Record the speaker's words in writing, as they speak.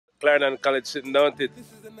Clarendon College sitting down it.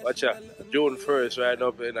 Watch out. June 1st right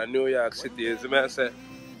now in New York City. You see me I say?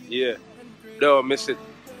 Yeah. Don't miss it.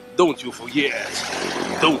 Don't you forget.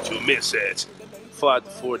 Don't you miss it.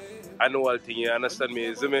 44th annual thing, you understand me?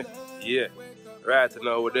 You see me? Yeah. Right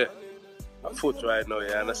now we're there. A foot right now, you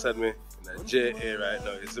understand me? In a JA right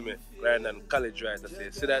now, you see me? Clarendon College right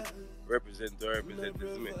there. See that? Represent, you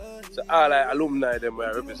see me? So all our alumni them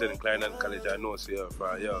are representing Clarendon College. I know see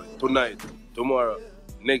from tonight, tomorrow,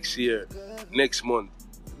 next year, next month.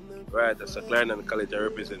 Right, that's a Clarendon College I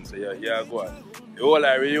represent. So yeah, go on. The whole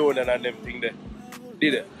reunion and them thing there.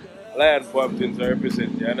 Did it? Lion Farm things I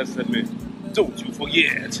represent, you understand me? Don't you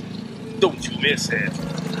forget. Don't you miss it.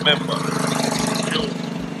 Remember, June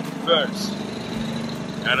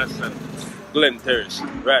 1st. You understand? Glen Terrace,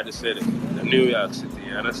 right the city, the New York City,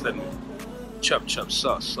 you understand me? Chop,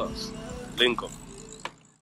 sauce. Link up.